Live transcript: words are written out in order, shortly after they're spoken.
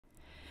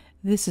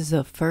This is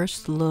a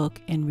first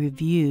look and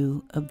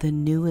review of the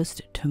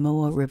newest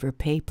Tomoe River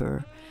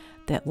paper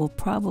that will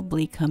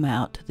probably come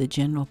out to the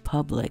general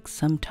public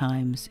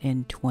sometimes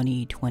in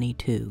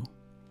 2022.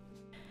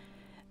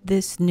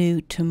 This new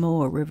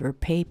Tomoe River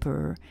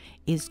paper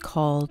is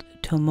called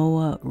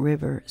Tomoe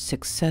River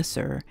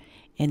Successor,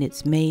 and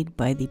it's made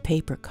by the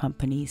paper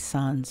company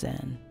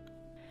Sanzen.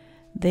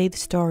 They've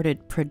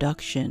started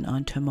production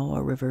on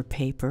Tomoe River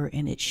paper,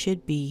 and it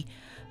should be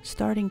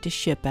starting to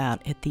ship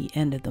out at the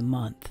end of the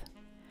month.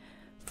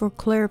 For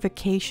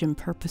clarification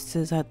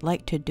purposes, I'd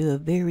like to do a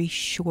very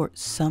short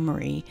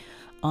summary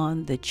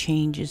on the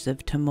changes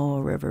of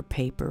Tomoe River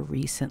paper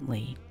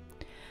recently.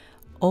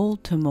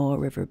 Old Tomoe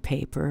River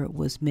paper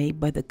was made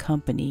by the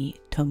company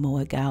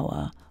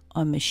Tomoegawa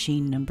on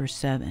machine number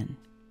 7.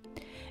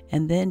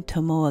 And then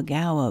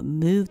Tomoegawa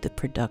moved the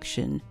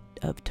production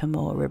of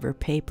Tomoe River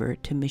paper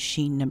to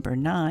machine number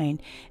 9,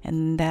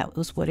 and that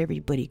was what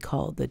everybody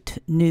called the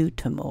new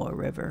Tomoe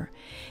River.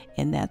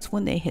 And that's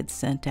when they had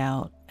sent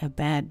out a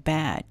bad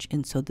batch,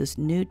 and so this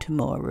new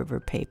Tomoe River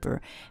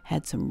paper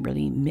had some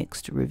really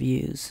mixed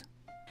reviews.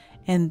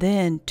 And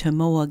then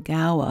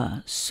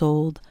Tomoegawa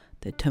sold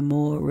the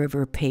Tomoe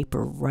River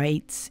paper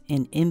rights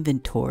and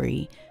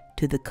inventory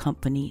to the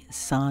company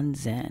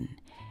Sanzen,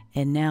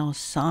 and now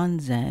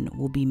Sanzen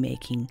will be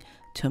making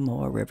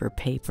Tomoe River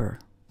paper.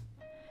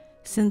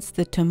 Since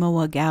the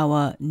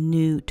Tomoegawa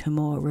new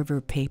Tomoe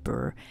River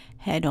paper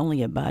had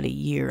only about a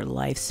year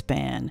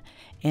lifespan,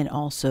 and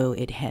also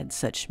it had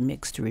such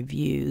mixed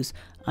reviews,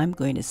 I'm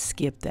going to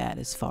skip that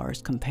as far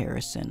as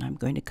comparison. I'm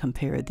going to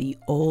compare the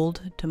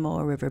old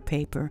Tomoe River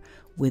paper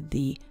with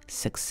the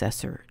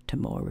successor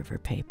Tomoe River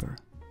paper.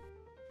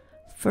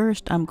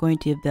 First, I'm going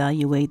to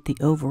evaluate the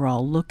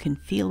overall look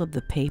and feel of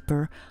the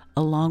paper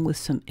along with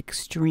some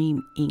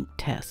extreme ink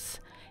tests.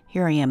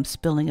 Here I am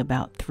spilling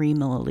about 3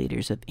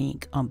 milliliters of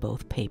ink on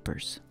both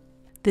papers.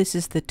 This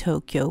is the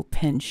Tokyo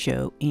Pen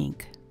Show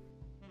ink.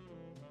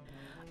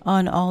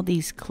 On all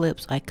these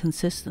clips, I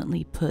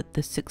consistently put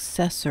the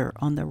successor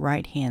on the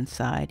right-hand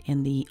side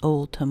and the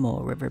old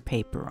Tomoe River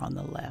paper on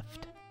the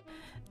left.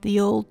 The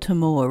old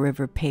Tomoe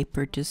River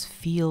paper just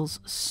feels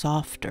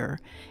softer.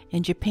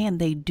 In Japan,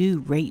 they do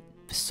rate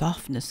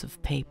softness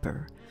of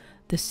paper.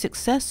 The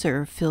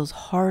successor feels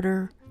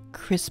harder,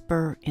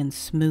 crisper, and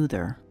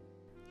smoother.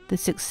 The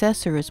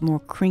successor is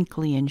more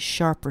crinkly and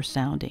sharper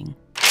sounding.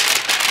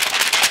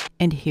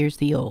 And here's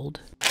the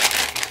old.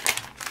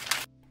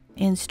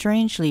 And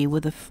strangely,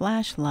 with a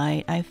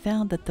flashlight, I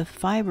found that the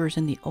fibers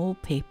in the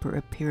old paper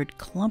appeared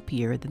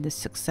clumpier than the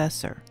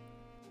successor.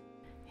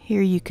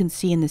 Here you can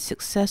see in the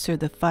successor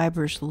the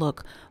fibers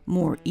look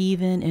more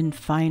even and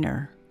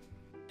finer.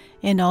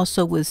 And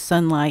also with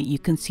sunlight, you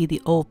can see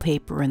the old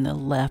paper in the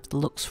left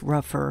looks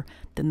rougher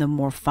than the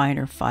more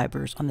finer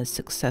fibers on the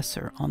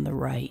successor on the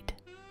right.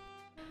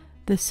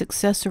 The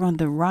successor on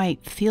the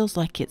right feels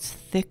like it's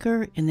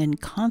thicker and then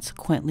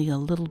consequently a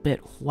little bit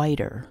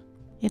whiter.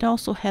 It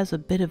also has a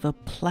bit of a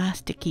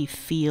plasticky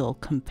feel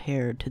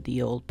compared to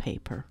the old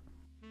paper.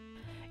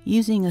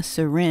 Using a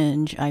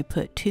syringe, I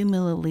put 2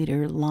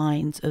 milliliter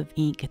lines of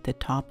ink at the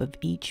top of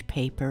each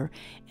paper,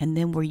 and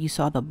then where you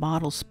saw the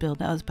bottle spill,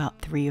 that was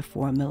about 3 or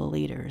 4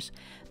 milliliters.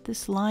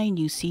 This line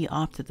you see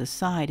off to the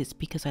side is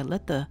because I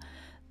let the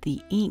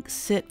ink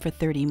sit for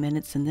 30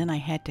 minutes and then I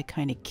had to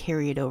kind of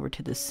carry it over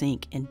to the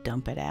sink and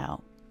dump it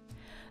out.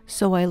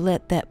 So I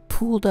let that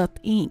pooled up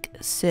ink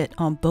sit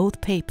on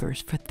both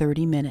papers for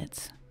 30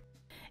 minutes.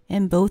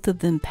 And both of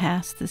them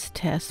passed this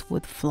test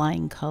with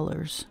flying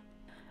colors.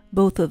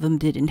 Both of them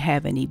didn't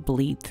have any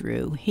bleed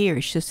through. Here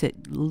it's just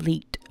it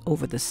leaked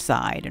over the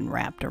side and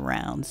wrapped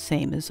around,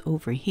 same as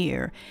over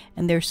here.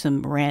 And there's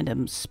some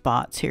random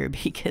spots here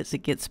because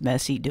it gets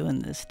messy doing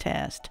this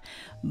test.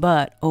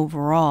 But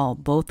overall,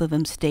 both of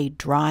them stayed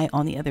dry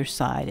on the other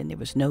side and there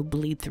was no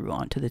bleed through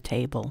onto the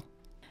table.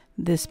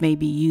 This may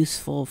be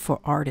useful for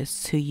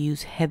artists who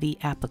use heavy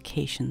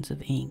applications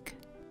of ink.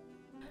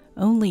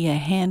 Only a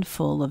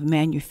handful of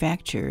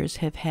manufacturers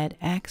have had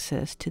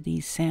access to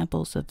these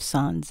samples of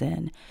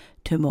Sanzen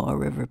Tomoe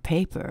River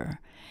paper,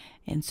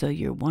 and so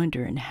you're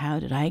wondering, how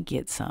did I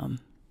get some?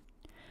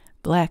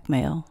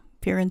 Blackmail,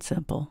 pure and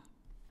simple.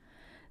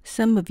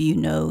 Some of you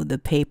know the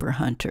paper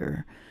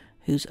hunter,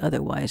 who's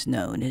otherwise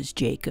known as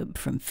Jacob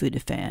from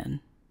Fudafan.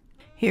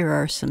 Here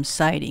are some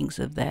sightings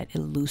of that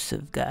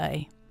elusive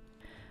guy.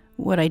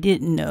 What I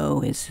didn't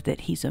know is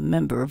that he's a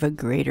member of a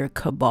greater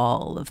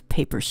cabal of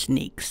paper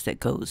sneaks that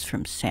goes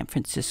from San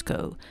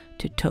Francisco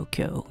to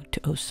Tokyo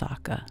to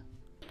Osaka.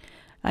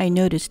 I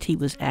noticed he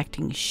was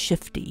acting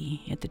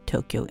shifty at the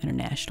Tokyo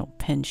International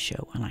Pen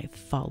Show and I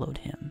followed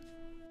him.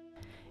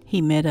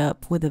 He met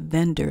up with a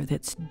vendor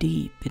that's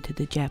deep into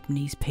the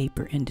Japanese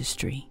paper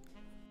industry.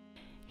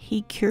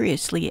 He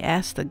curiously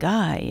asked the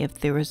guy if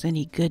there was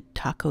any good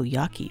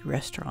takoyaki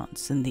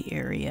restaurants in the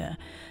area.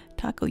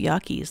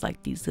 Takoyaki is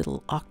like these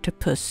little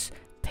octopus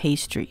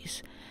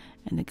pastries,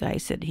 And the guy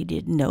said he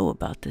didn't know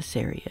about this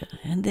area.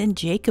 And then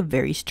Jacob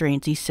very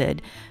strangely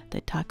said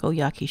the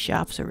takoyaki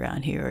shops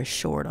around here are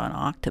short on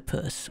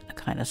octopus, a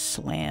kind of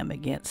slam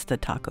against the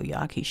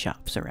takoyaki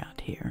shops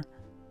around here.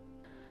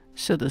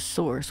 So the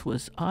source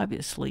was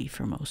obviously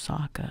from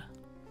Osaka.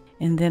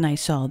 And then I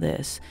saw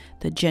this.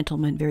 The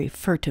gentleman very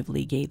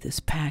furtively gave this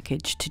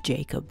package to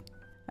Jacob.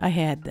 I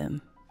had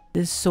them.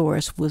 This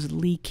source was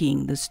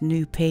leaking this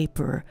new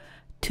paper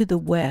to the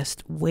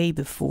West way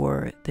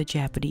before the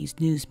Japanese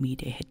news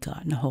media had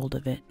gotten a hold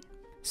of it.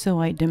 So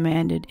I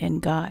demanded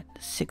and got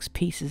 6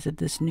 pieces of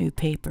this new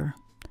paper.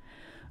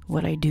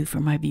 What I do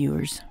for my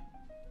viewers.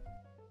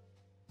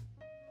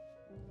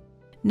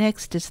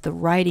 Next is the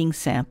writing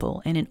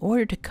sample, and in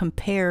order to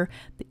compare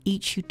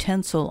each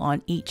utensil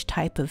on each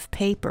type of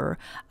paper,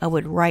 I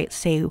would write,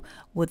 say,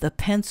 with a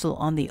pencil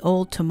on the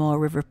old Tomoe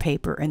River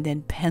paper and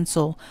then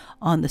pencil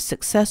on the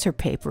Successor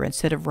paper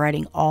instead of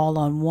writing all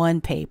on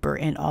one paper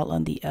and all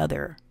on the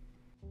other.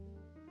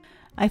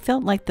 I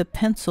felt like the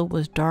pencil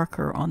was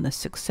darker on the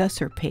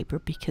Successor paper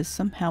because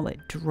somehow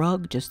it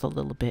drug just a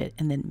little bit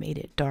and then made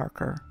it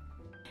darker.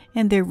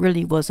 And there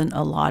really wasn't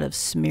a lot of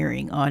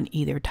smearing on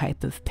either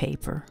type of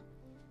paper.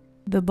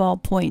 The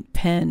ballpoint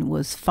pen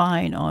was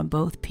fine on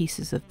both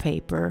pieces of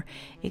paper,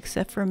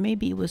 except for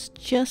maybe it was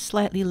just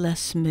slightly less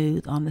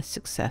smooth on the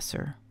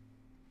Successor.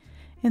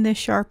 And the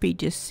Sharpie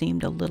just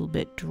seemed a little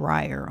bit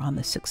drier on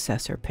the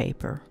Successor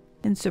paper.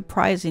 And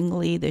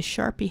surprisingly, the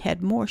Sharpie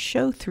had more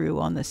show-through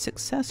on the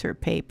Successor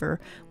paper,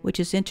 which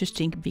is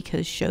interesting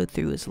because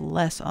show-through is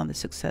less on the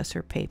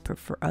Successor paper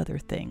for other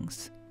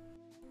things.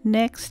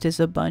 Next is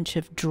a bunch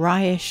of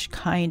dryish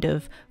kind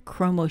of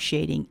chromo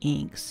shading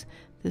inks.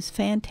 This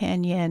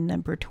Fantanyan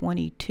number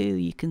 22,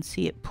 you can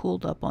see it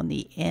pulled up on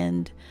the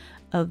end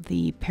of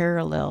the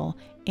parallel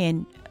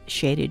and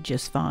shaded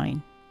just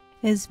fine.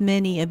 As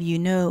many of you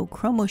know,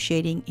 chromo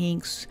shading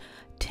inks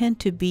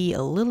tend to be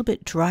a little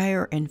bit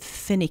drier and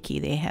finicky.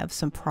 They have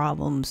some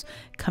problems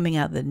coming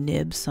out of the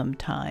nib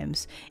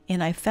sometimes,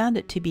 and I found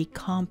it to be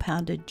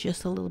compounded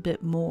just a little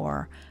bit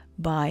more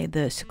by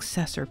the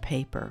Successor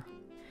paper.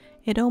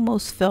 It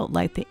almost felt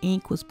like the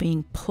ink was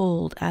being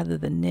pulled out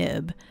of the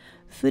nib.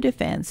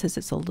 Fudafan says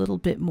it's a little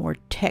bit more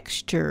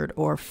textured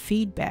or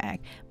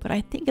feedback, but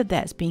I think of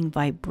that as being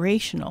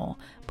vibrational,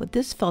 but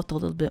this felt a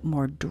little bit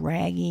more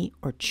draggy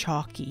or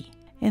chalky.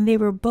 And they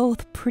were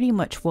both pretty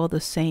much well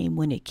the same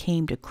when it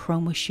came to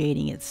chroma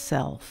shading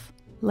itself.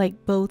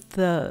 Like both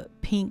the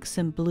pinks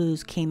and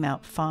blues came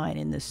out fine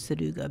in the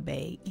Suruga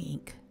Bay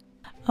ink.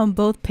 On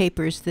both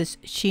papers, this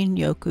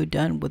Shinryoku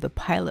done with a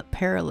pilot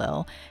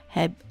parallel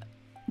had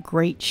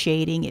great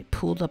shading. It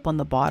pulled up on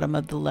the bottom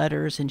of the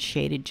letters and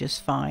shaded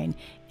just fine,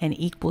 and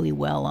equally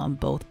well on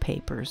both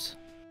papers.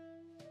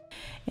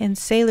 And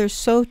Sailor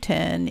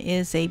Soten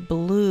is a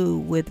blue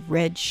with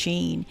red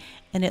sheen,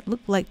 and it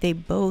looked like they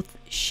both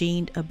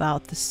sheened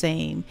about the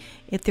same.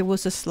 If there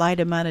was a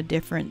slight amount of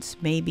difference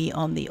maybe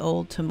on the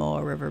old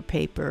Tomoe River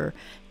paper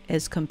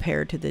as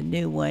compared to the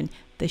new one,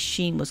 the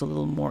sheen was a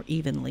little more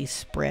evenly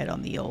spread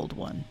on the old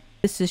one.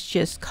 This is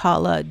just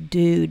Kala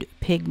Dude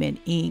pigment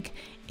ink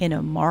in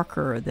a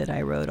marker that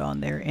I wrote on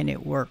there, and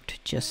it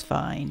worked just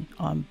fine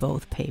on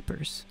both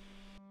papers.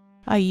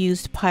 I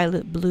used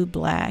Pilot Blue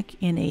Black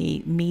in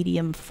a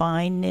medium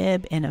fine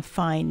nib and a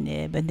fine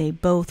nib, and they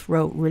both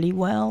wrote really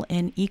well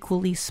and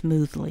equally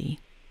smoothly.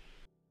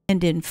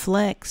 And in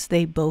Flex,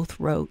 they both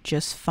wrote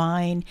just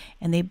fine,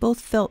 and they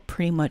both felt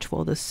pretty much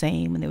well the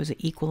same, and there was an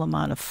equal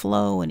amount of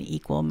flow and an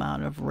equal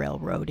amount of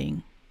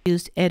railroading. I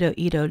used Edo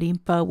Ito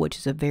Rimpa, which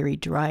is a very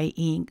dry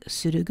ink,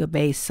 Suruga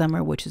Bay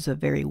Summer, which is a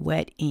very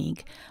wet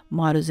ink,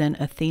 Maruzen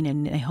Athena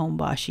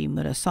Nihonbashi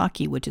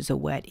Murasaki, which is a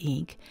wet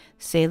ink,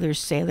 Sailor's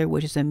Sailor,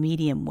 which is a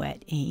medium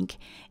wet ink,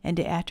 and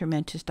the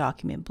Atramentus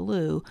Document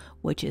Blue,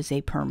 which is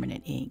a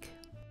permanent ink.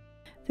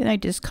 Then I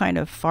just kind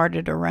of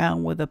farted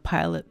around with a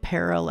pilot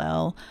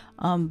parallel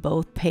on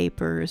both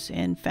papers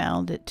and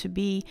found it to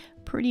be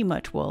pretty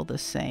much well the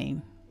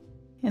same.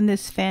 And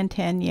this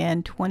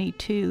Fantanyan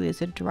 22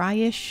 is a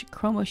dryish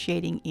chromo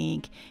shading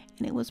ink,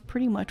 and it was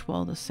pretty much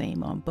well the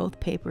same on both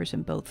papers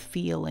and both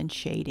feel and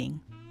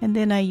shading. And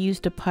then I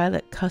used a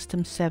Pilot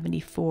Custom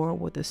 74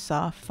 with a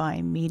soft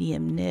fine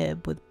medium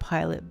nib with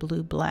Pilot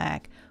Blue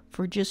Black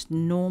for just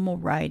normal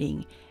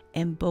writing,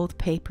 and both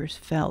papers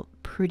felt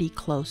pretty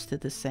close to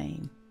the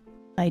same.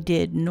 I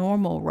did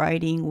normal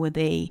writing with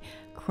a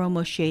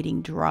chromo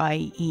shading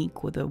dry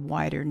ink with a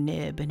wider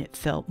nib, and it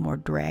felt more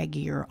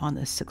draggier on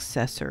the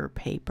Successor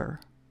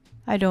paper.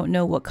 I don't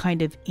know what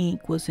kind of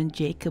ink was in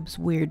Jacob's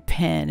weird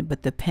pen,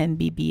 but the Pen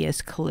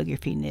BBS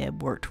calligraphy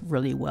nib worked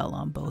really well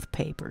on both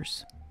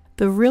papers.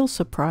 The real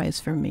surprise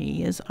for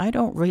me is I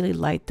don't really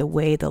like the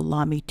way the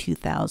Lamy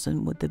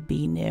 2000 with the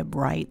B nib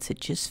writes. It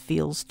just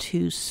feels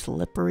too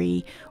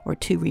slippery or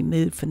too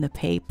removed from the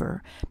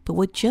paper. But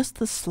with just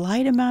the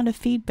slight amount of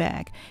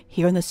feedback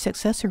here on the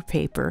Successor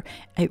paper,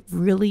 it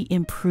really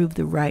improved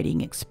the writing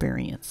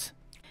experience.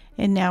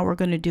 And now we're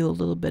going to do a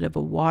little bit of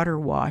a water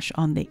wash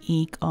on the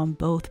ink on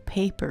both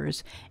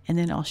papers, and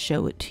then I'll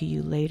show it to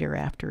you later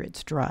after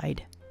it's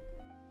dried.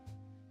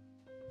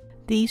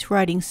 These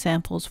writing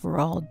samples were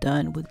all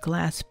done with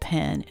glass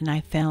pen, and I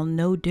found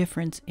no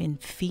difference in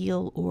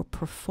feel or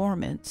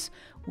performance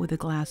with a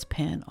glass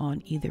pen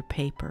on either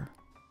paper.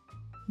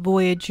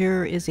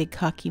 Voyager is a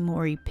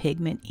Kakimori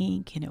pigment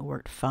ink, and it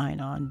worked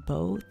fine on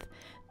both.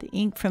 The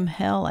ink from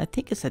Hell, I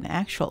think it's an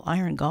actual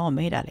iron gall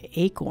made out of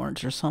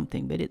acorns or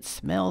something, but it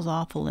smells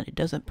awful and it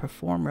doesn't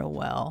perform real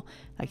well.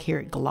 I hear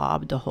it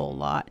globbed a whole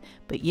lot,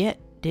 but yet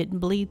didn't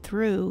bleed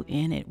through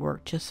and it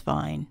worked just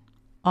fine.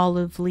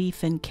 Olive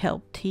Leaf and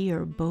Kelp Tea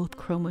are both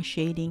chroma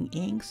shading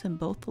inks and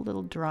both a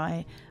little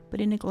dry, but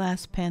in a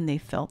glass pen they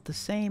felt the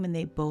same and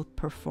they both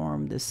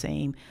performed the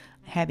same,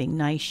 having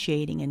nice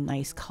shading and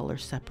nice color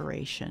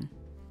separation.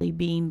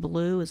 Bean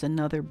Blue is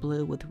another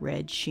blue with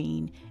red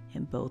sheen,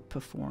 and both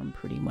perform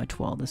pretty much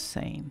well the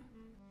same.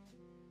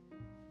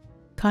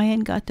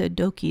 Cayenne Gata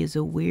Doki is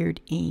a weird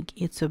ink.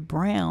 It's a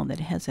brown that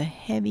has a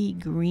heavy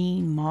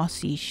green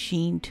mossy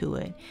sheen to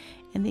it.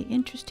 And the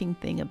interesting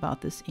thing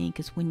about this ink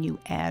is when you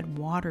add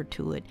water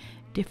to it,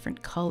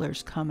 different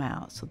colors come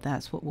out. So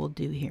that's what we'll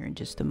do here in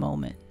just a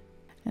moment.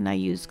 And I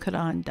use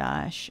Caran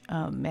d'Ache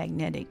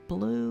Magnetic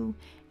Blue,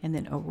 and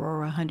then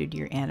Aurora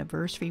 100-year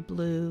Anniversary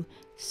Blue,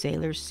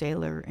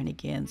 Sailor, and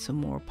again some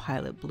more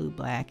Pilot Blue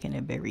Black and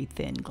a very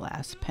thin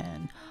glass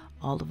pen.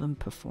 All of them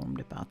performed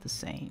about the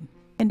same.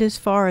 And as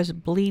far as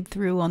bleed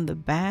through on the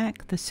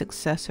back, the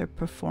Successor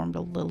performed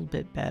a little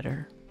bit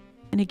better.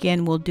 And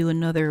again, we'll do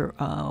another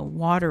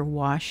water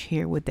wash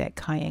here with that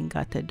Cayenne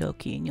Gata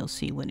Doki, and you'll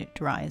see when it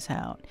dries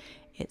out,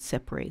 it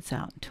separates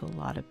out into a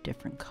lot of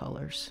different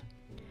colors.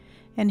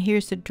 And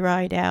here's the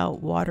dried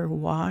out water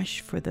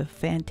wash for the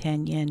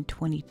Fantanyen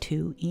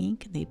 22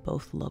 ink. They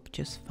both look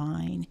just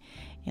fine.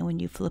 And when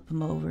you flip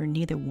them over,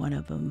 neither one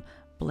of them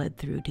bled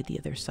through to the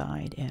other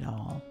side at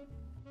all.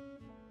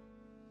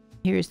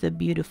 Here's the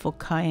beautiful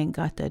Cayenne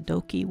Gata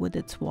Doki with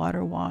its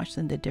water wash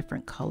and the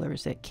different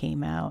colors that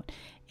came out.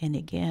 And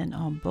again,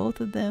 on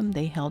both of them,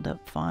 they held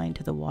up fine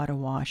to the water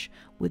wash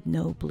with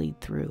no bleed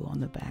through on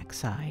the back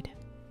side.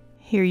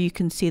 Here you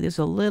can see there's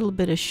a little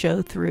bit of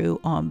show through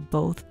on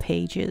both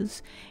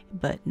pages,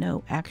 but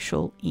no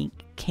actual ink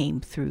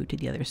came through to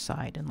the other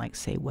side and, like,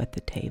 say, wet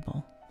the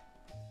table.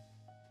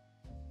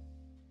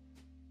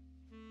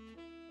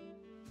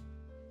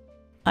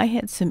 I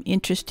had some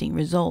interesting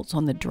results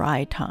on the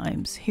dry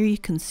times. Here you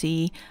can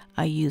see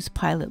I used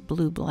Pilot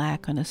Blue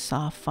Black on a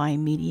soft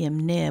fine medium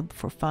nib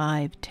for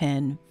 5,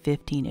 10,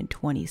 15, and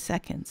 20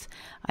 seconds.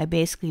 I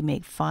basically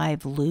make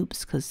 5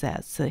 loops because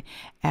that's the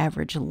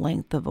average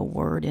length of a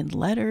word in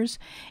letters.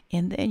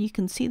 And then you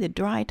can see the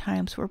dry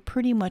times were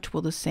pretty much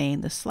the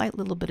same. The slight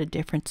little bit of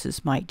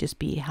differences might just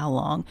be how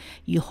long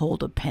you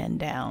hold a pen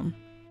down.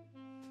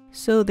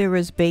 So there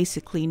was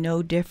basically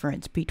no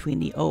difference between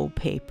the old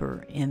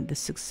paper and the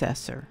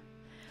Successor.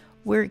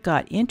 Where it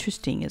got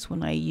interesting is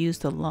when I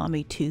used the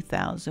Lamy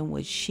 2000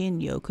 with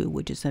Shinyoku,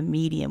 which is a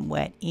medium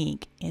wet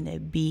ink, in a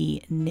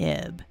B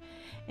nib.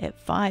 At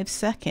 5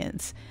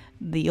 seconds,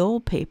 the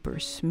old paper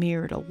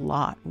smeared a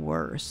lot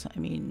worse. I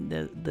mean,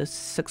 the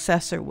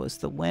Successor was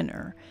the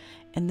winner.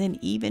 And then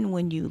even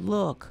when you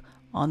look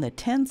on the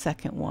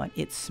 10-second one,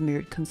 it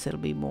smeared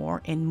considerably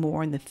more and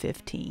more in the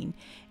 15.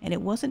 And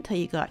it wasn't until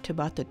you got to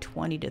about the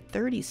 20 to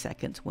 30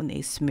 seconds when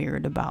they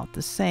smeared about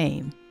the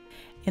same.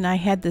 And I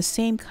had the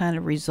same kind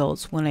of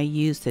results when I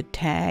used the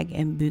Tag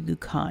and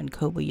Bugukan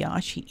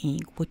Kobayashi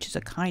ink, which is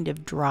a kind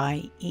of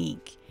dry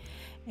ink.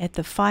 At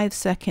the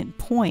 5-second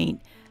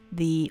point,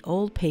 the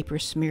old paper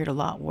smeared a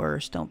lot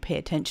worse. Don't pay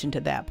attention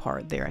to that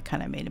part there. I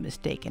kind of made a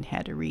mistake and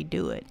had to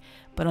redo it.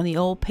 But on the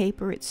old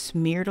paper, it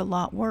smeared a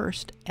lot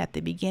worse at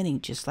the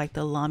beginning, just like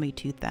the Lamy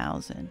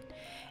 2000.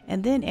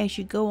 And then as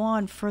you go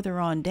on further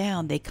on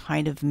down, they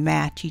kind of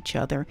match each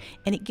other,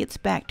 and it gets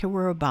back to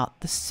where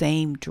about the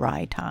same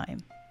dry time.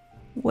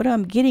 What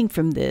I'm getting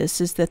from this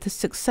is that the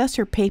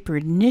Successor paper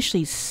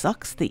initially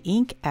sucks the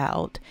ink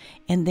out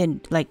and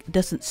then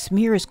doesn't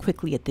smear as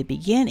quickly at the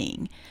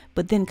beginning,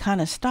 but then kind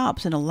of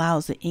stops and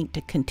allows the ink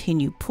to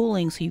continue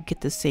pooling so you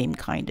get the same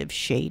kind of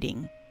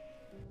shading.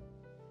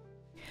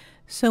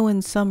 So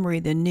in summary,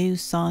 the new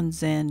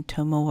Sanzen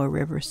Tomoe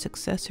River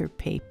Successor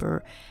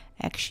paper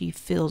actually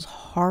feels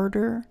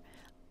harder,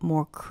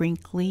 more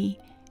crinkly,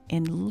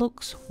 and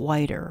looks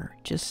whiter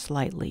just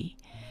slightly.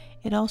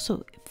 It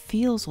also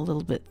feels a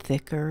little bit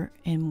thicker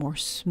and more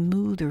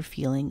smoother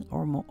feeling,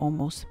 or more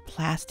almost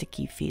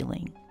plasticky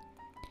feeling.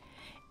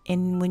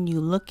 And when you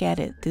look at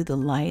it through the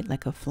light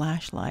like a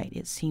flashlight,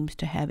 it seems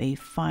to have a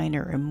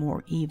finer and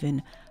more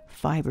even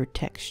fiber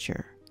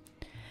texture.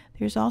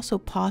 There's also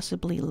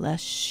possibly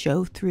less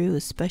show through,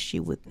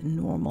 especially with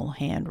normal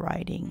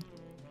handwriting.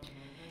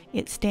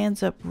 It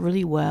stands up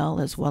really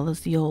well as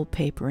the old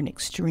paper in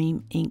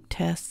extreme ink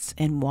tests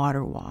and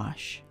water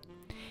wash.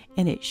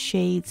 And it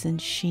shades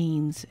and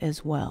sheens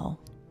as well.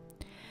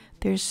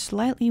 There's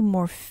slightly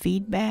more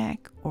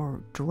feedback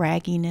or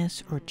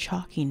dragginess or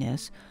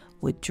chalkiness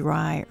with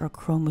dry or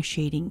chroma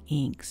shading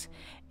inks,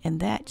 and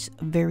that's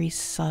very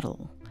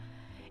subtle.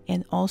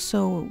 And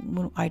also,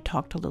 when I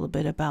talked a little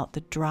bit about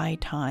the dry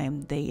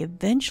time, they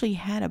eventually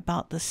had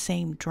about the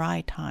same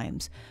dry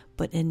times,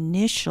 but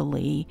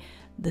initially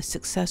the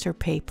Successor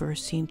paper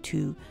seemed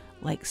to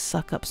like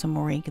suck up some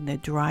more ink, and the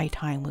dry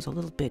time was a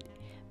little bit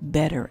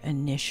better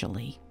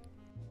initially.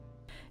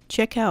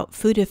 Check out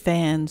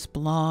Fudafan's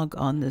blog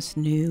on this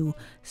new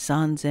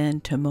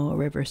Sanzen Tomoe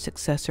River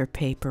Successor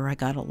paper. I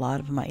got a lot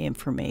of my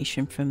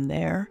information from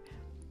there.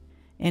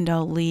 And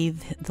I'll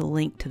leave the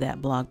link to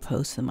that blog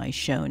post in my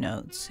show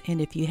notes. And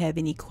if you have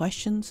any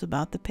questions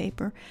about the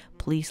paper,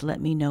 please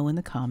let me know in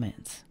the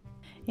comments.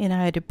 And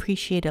I'd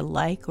appreciate a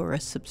like or a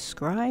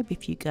subscribe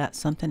if you got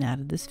something out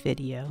of this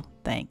video.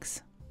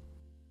 Thanks.